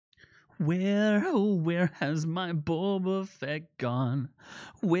Where, oh, where has my Boba Fett gone?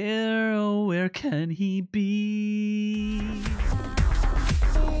 Where, oh, where can he be?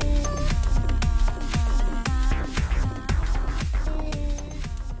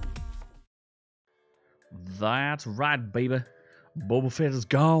 That's right, baby. Boba Fett is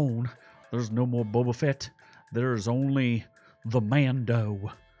gone. There's no more Boba Fett. There's only the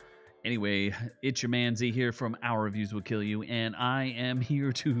Mando. Anyway, it's your man Z here from Our Reviews Will Kill You, and I am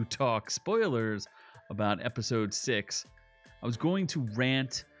here to talk spoilers about Episode 6. I was going to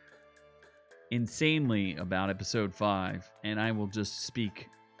rant insanely about Episode 5, and I will just speak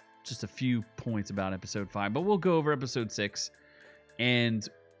just a few points about Episode 5, but we'll go over Episode 6, and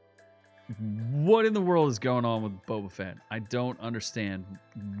what in the world is going on with Boba Fett? I don't understand.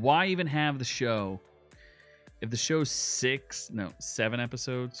 Why even have the show? If the show's 7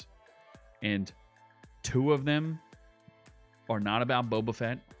 episodes, and 2 of them are not about Boba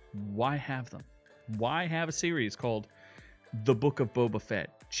Fett, why have them? Why have a series called The Book of Boba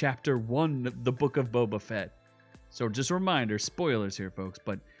Fett? Chapter 1, The Book of Boba Fett. So just a reminder, spoilers here, folks,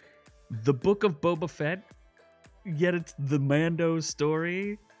 but The Book of Boba Fett, yet it's the Mando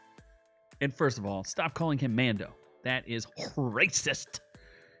story. And first of all, stop calling him Mando. That is racist.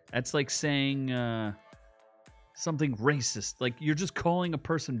 That's like saying something racist. Like, you're just calling a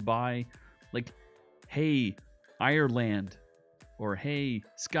person by... like, hey, Ireland, or hey,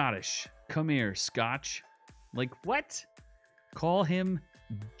 Scottish, come here, Scotch. Like, what? Call him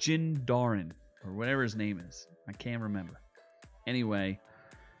Jindarin, or whatever his name is. I can't remember. Anyway,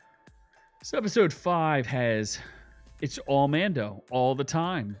 so episode 5 has, it's all Mando, all the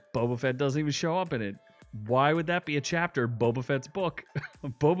time. Boba Fett doesn't even show up in it. Why would that be a chapter in Boba Fett's book?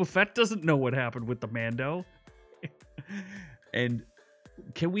 Boba Fett doesn't know what happened with the Mando. And...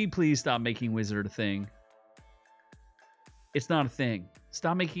 can we please stop making Wizard a thing? It's not a thing.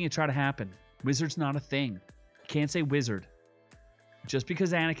 Stop making it try to happen. Wizard's not a thing. You can't say wizard. Just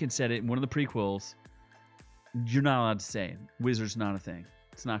because Anakin said it in one of the prequels, you're not allowed to say it. Wizard's not a thing.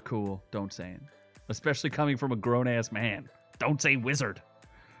 It's not cool. Don't say it. Especially coming from a grown-ass man. Don't say wizard.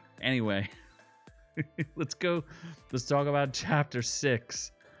 Anyway, let's go. Let's talk about Chapter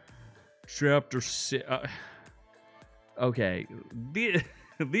 6. Chapter 6... okay,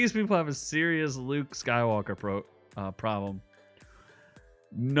 these people have a serious Luke Skywalker problem.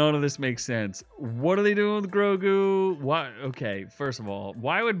 None of this makes sense. What are they doing with Grogu? Why? Okay, first of all,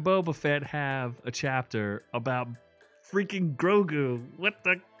 why would Boba Fett have a chapter about freaking Grogu? What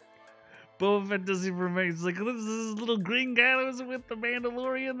the? Boba Fett doesn't even remember. It's like, this is this little green guy that was with the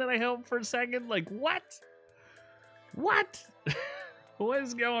Mandalorian that I helped for a second. Like, what? What? What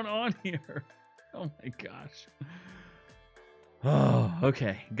is going on here? Oh my gosh. Oh,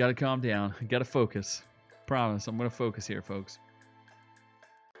 okay. Gotta calm down. Gotta focus. Promise, I'm gonna focus here, folks.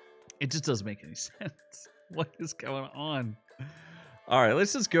 It just doesn't make any sense. What is going on? All right,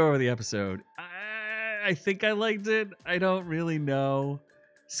 let's just go over the episode. I think I liked it. I don't really know.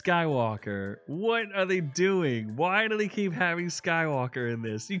 Skywalker. What are they doing? Why do they keep having Skywalker in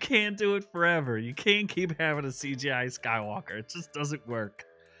this? You can't do it forever. You can't keep having a CGI Skywalker. It just doesn't work.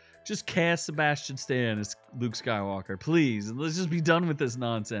 Just cast Sebastian Stan as Luke Skywalker, please. And let's just be done with this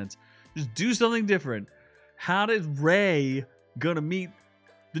nonsense. Just do something different. How did Rey gonna meet...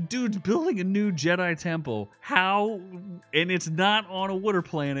 the dude's building a new Jedi temple. How? And it's not on a water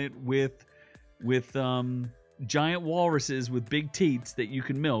planet with giant walruses with big teats that you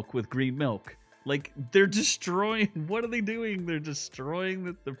can milk with green milk. Like, they're destroying... what are they doing? They're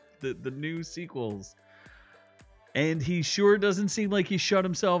destroying the new sequels. And he sure doesn't seem like he shut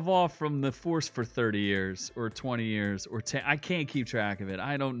himself off from the Force for 30 years or 20 years or 10. I can't keep track of it.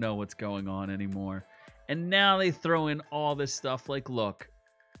 I don't know what's going on anymore. And now they throw in all this stuff. Like, look,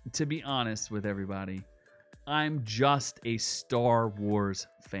 to be honest with everybody, I'm just a Star Wars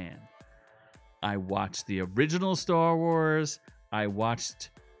fan. I watched the original Star Wars. I watched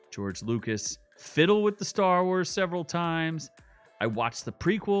George Lucas fiddle with the Star Wars several times. I watched the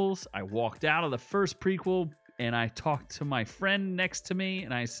prequels. I walked out of the first prequel and I talked to my friend next to me,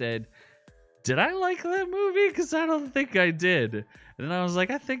 and I said, did I like that movie? Because I don't think I did. And then I was like,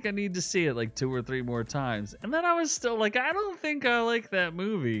 I think I need to see it like 2 or 3 more times. And then I was still like, I don't think I like that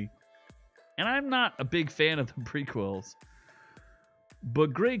movie. And I'm not a big fan of the prequels.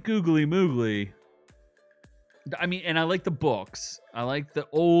 But great googly moogly. I mean, and I like the books. I like the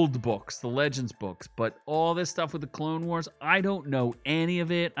old books, the Legends books. But all this stuff with the Clone Wars, I don't know any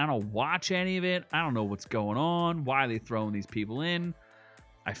of it. I don't watch any of it. I don't know what's going on. Why are they throwing these people in?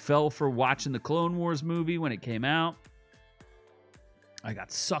 I fell for watching the Clone Wars movie when it came out. I got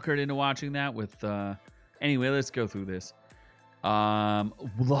suckered into watching that with... anyway, let's go through this.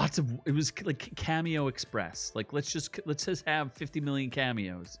 Lots of, it was like Cameo Express. Like let's just have 50 million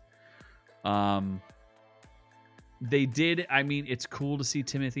cameos. They did. I mean, it's cool to see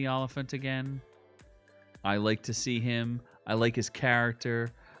Timothy Olyphant again. I like to see him. I like his character.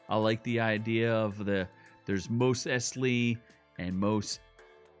 I like the idea of there's Mos Eisley and Mos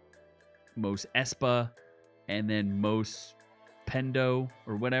Espa and then Mos Pendo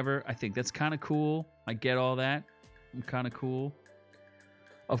or whatever. I think that's kind of cool. I get all that. Kind of cool.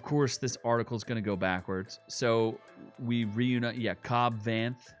 Of course, this article is going to go backwards. So we reunite. Yeah, Cobb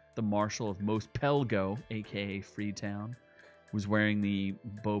Vanth, the Marshal of Mos Pelgo, a.k.a. Freetown, was wearing the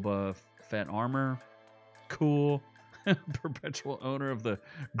Boba Fett armor. Cool. Perpetual owner of the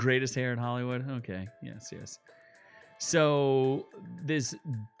greatest hair in Hollywood. Okay, yes. So this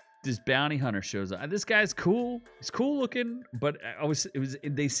bounty hunter shows up. This guy's cool. He's cool looking, but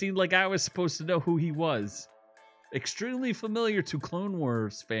they seemed like I was supposed to know who he was. Extremely familiar to Clone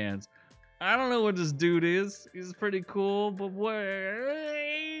Wars fans. I don't know what this dude is. He's pretty cool, but what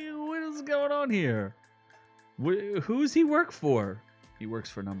is going on here? Who's he work for? He works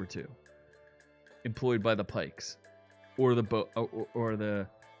for number 2. Employed by the Pikes. Or the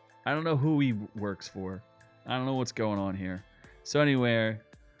I don't know who he works for. I don't know what's going on here. So anyway,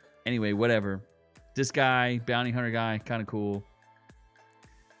 whatever. This guy, bounty hunter guy, kind of cool.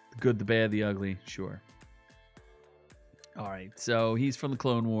 The good, the bad, the ugly, sure. All right, so he's from the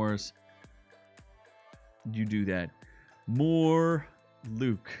Clone Wars. You do that. More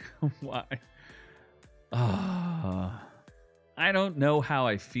Luke. Why? I don't know how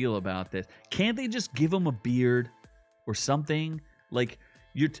I feel about this. Can't they just give him a beard or something? Like,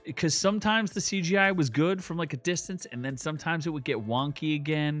 because sometimes the CGI was good from like a distance, and then sometimes it would get wonky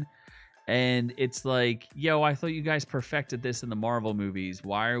again. And it's like, yo, I thought you guys perfected this in the Marvel movies.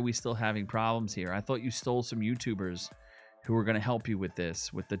 Why are we still having problems here? I thought you stole some YouTubers who were going to help you with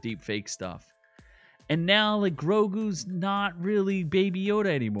this, with the deep fake stuff. And now, like, Grogu's not really Baby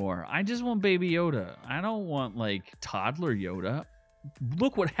Yoda anymore. I just want Baby Yoda. I don't want, like, toddler Yoda.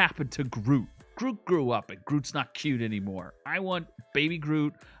 Look what happened to Groot. Groot grew up, and Groot's not cute anymore. I want Baby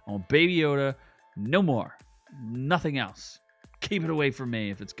Groot. I want Baby Yoda. No more. Nothing else. Keep it away from me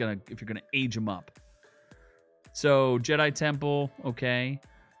if you're gonna age him up. So, Jedi Temple, okay.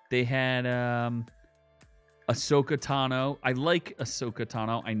 They had Ahsoka Tano. I like Ahsoka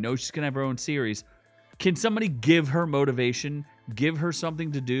Tano. I know she's going to have her own series. Can somebody give her motivation? Give her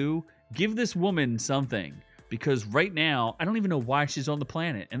something to do? Give this woman something. Because right now, I don't even know why she's on the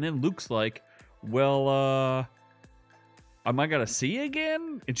planet. And then Luke's like, well, am I going to see you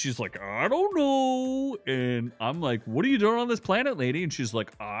again? And she's like, I don't know. And I'm like, what are you doing on this planet, lady? And she's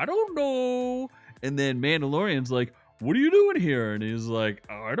like, I don't know. And then Mandalorian's like, what are you doing here? And he's like,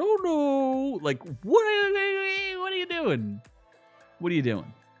 I don't know. Like, what are you doing? What are you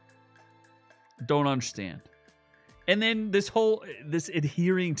doing? Don't understand. And then this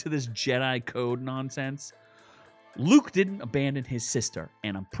adhering to this Jedi code nonsense. Luke didn't abandon his sister,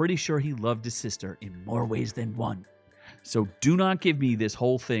 and I'm pretty sure he loved his sister in more ways than one. So do not give me this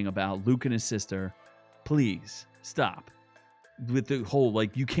whole thing about Luke and his sister. Please, stop. With the whole,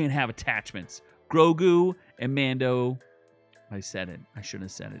 like, you can't have attachments. Grogu and Mando, I said it. I shouldn't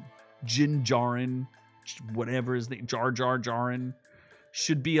have said it. Din Djarin, whatever his name, Jar Jar Djarin,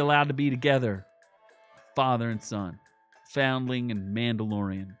 should be allowed to be together. Father and son. Foundling and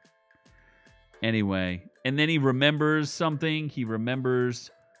Mandalorian. Anyway, and then he remembers something. He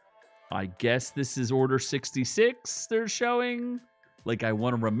remembers, I guess this is Order 66 they're showing. Like, I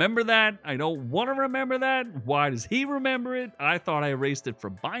want to remember that. I don't want to remember that. Why does he remember it? I thought I erased it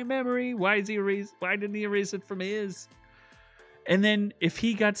from my memory. Why didn't he erase it from his? And then if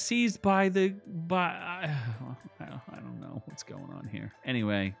he got seized by I don't know what's going on here.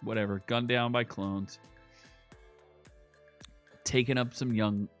 Anyway, whatever. Gunned down by clones. Taking up some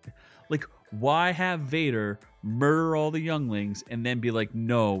young... Like, why have Vader murder all the younglings and then be like,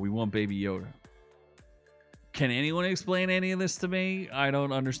 no, we want Baby Yoda? Can anyone explain any of this to me? I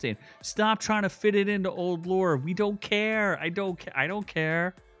don't understand. Stop trying to fit it into old lore. We don't care. I don't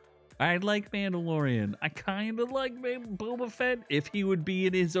care. I like Mandalorian. I kind of like Boba Fett if he would be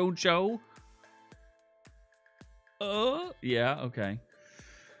in his own show. Yeah, okay.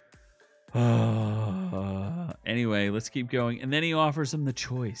 Anyway, let's keep going. And then he offers him the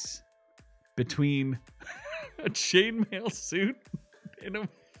choice between a chainmail suit and a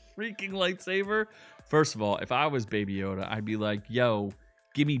freaking lightsaber. First of all, if I was Baby Yoda, I'd be like, yo,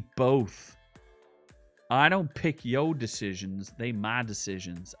 give me both. I don't pick your decisions. They my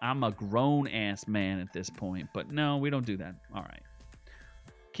decisions. I'm a grown-ass man at this point. But no, we don't do that. All right.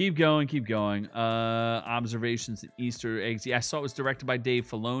 Keep going, keep going. Observations and Easter eggs. Yeah, I saw it was directed by Dave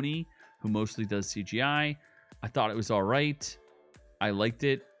Filoni, who mostly does CGI. I thought it was all right. I liked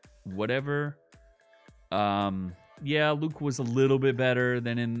it. Whatever. Yeah, Luke was a little bit better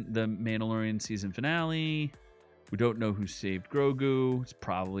than in the Mandalorian season finale. We don't know who saved Grogu. It's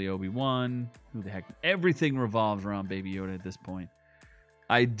probably Obi-Wan. Who the heck? Everything revolves around Baby Yoda at this point.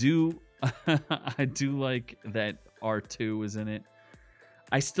 I do like that R2 is in it.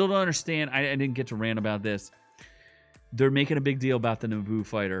 I still don't understand. I didn't get to rant about this. They're making a big deal about the Naboo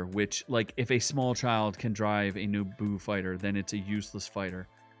fighter, which, like, if a small child can drive a Naboo fighter, then it's a useless fighter.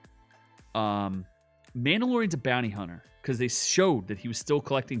 Mandalorian's a bounty hunter because they showed that he was still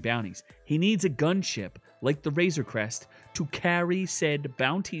collecting bounties. He needs a gunship like the Razor Crest to carry said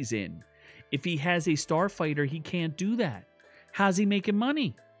bounties in. If he has a starfighter, he can't do that. How's he making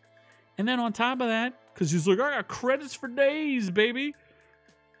money? And then on top of that, because he's like, I got credits for days, baby.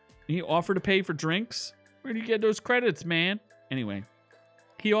 He offered to pay for drinks. Where do you get those credits, man? Anyway,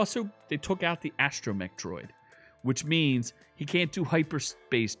 they took out the astromech droid, which means he can't do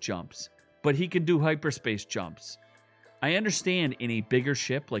hyperspace jumps, but he can do hyperspace jumps. I understand in a bigger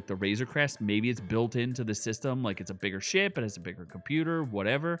ship like the Razor Crest, maybe it's built into the system, like it's a bigger ship, it has a bigger computer,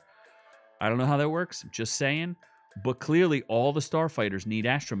 whatever. I don't know how that works, I'm just saying. But clearly all the starfighters need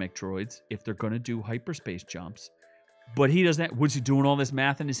astromech droids if they're going to do hyperspace jumps. But he doesn't. Was he doing all this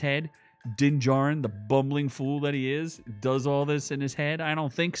math in his head? Din Djarin, the bumbling fool that he is, does all this in his head? I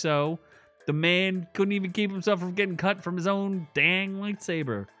don't think so. The man couldn't even keep himself from getting cut from his own dang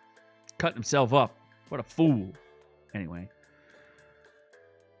lightsaber. Cutting himself up. What a fool. Anyway.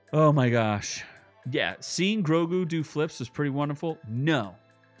 Oh my gosh. Yeah, seeing Grogu do flips was pretty wonderful. No,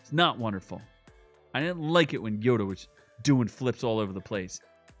 it's not wonderful. I didn't like it when Yoda was doing flips all over the place.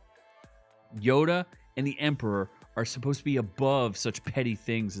 Yoda and the Emperor are supposed to be above such petty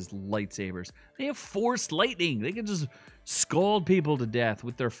things as lightsabers. They have force lightning. They can just scald people to death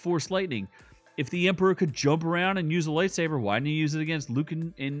with their force lightning. If the Emperor could jump around and use a lightsaber, why didn't he use it against Luke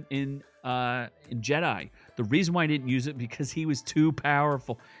in Jedi? The reason why he didn't use it because he was too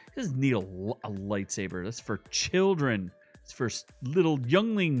powerful. He doesn't need a lightsaber. That's for children. It's for little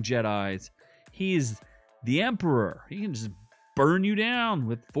youngling Jedis. He is the Emperor. He can just burn you down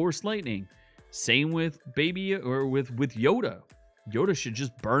with force lightning. Same with Baby or with Yoda. Yoda should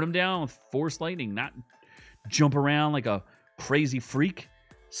just burn him down with force lightning, not jump around like a crazy freak,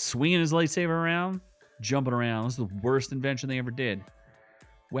 swinging his lightsaber around, jumping around. This is the worst invention they ever did.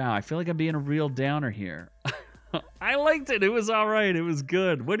 Wow, I feel like I'm being a real downer here. I liked it. It was all right. It was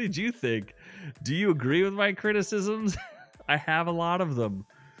good. What did you think? Do you agree with my criticisms? I have a lot of them.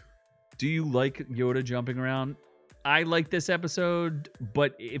 Do you like Yoda jumping around? I like this episode,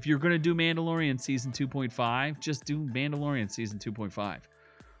 but if you're going to do Mandalorian Season 2.5, just do Mandalorian Season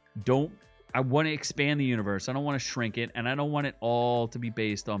 2.5. I want to expand the universe. I don't want to shrink it, and I don't want it all to be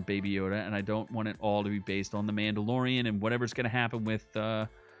based on Baby Yoda, and I don't want it all to be based on The Mandalorian and whatever's going to happen with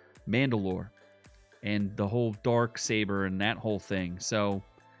Mandalore and the whole dark saber and that whole thing. So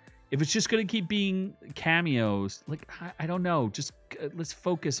if it's just going to keep being cameos, like, I don't know. Just let's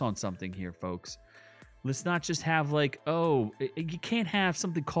focus on something here, folks. Let's not just have like, you can't have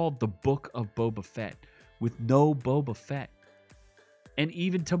something called the Book of Boba Fett with no Boba Fett. And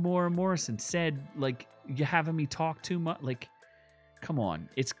even Tamora Morrison said, like, you're having me talk too much. Like, come on.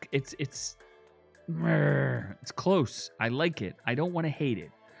 It's close. I like it. I don't want to hate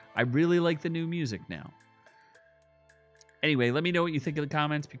it. I really like the new music now. Anyway, let me know what you think in the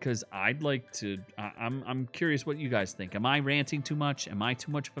comments because I'd like to. I'm curious what you guys think. Am I ranting too much? Am I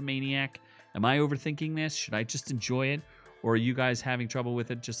too much of a maniac? Am I overthinking this? Should I just enjoy it? Or are you guys having trouble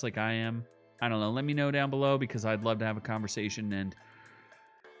with it just like I am? I don't know. Let me know down below because I'd love to have a conversation. And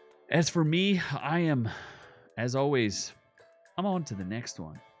as for me, I am, as always, I'm on to the next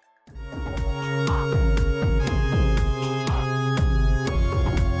one.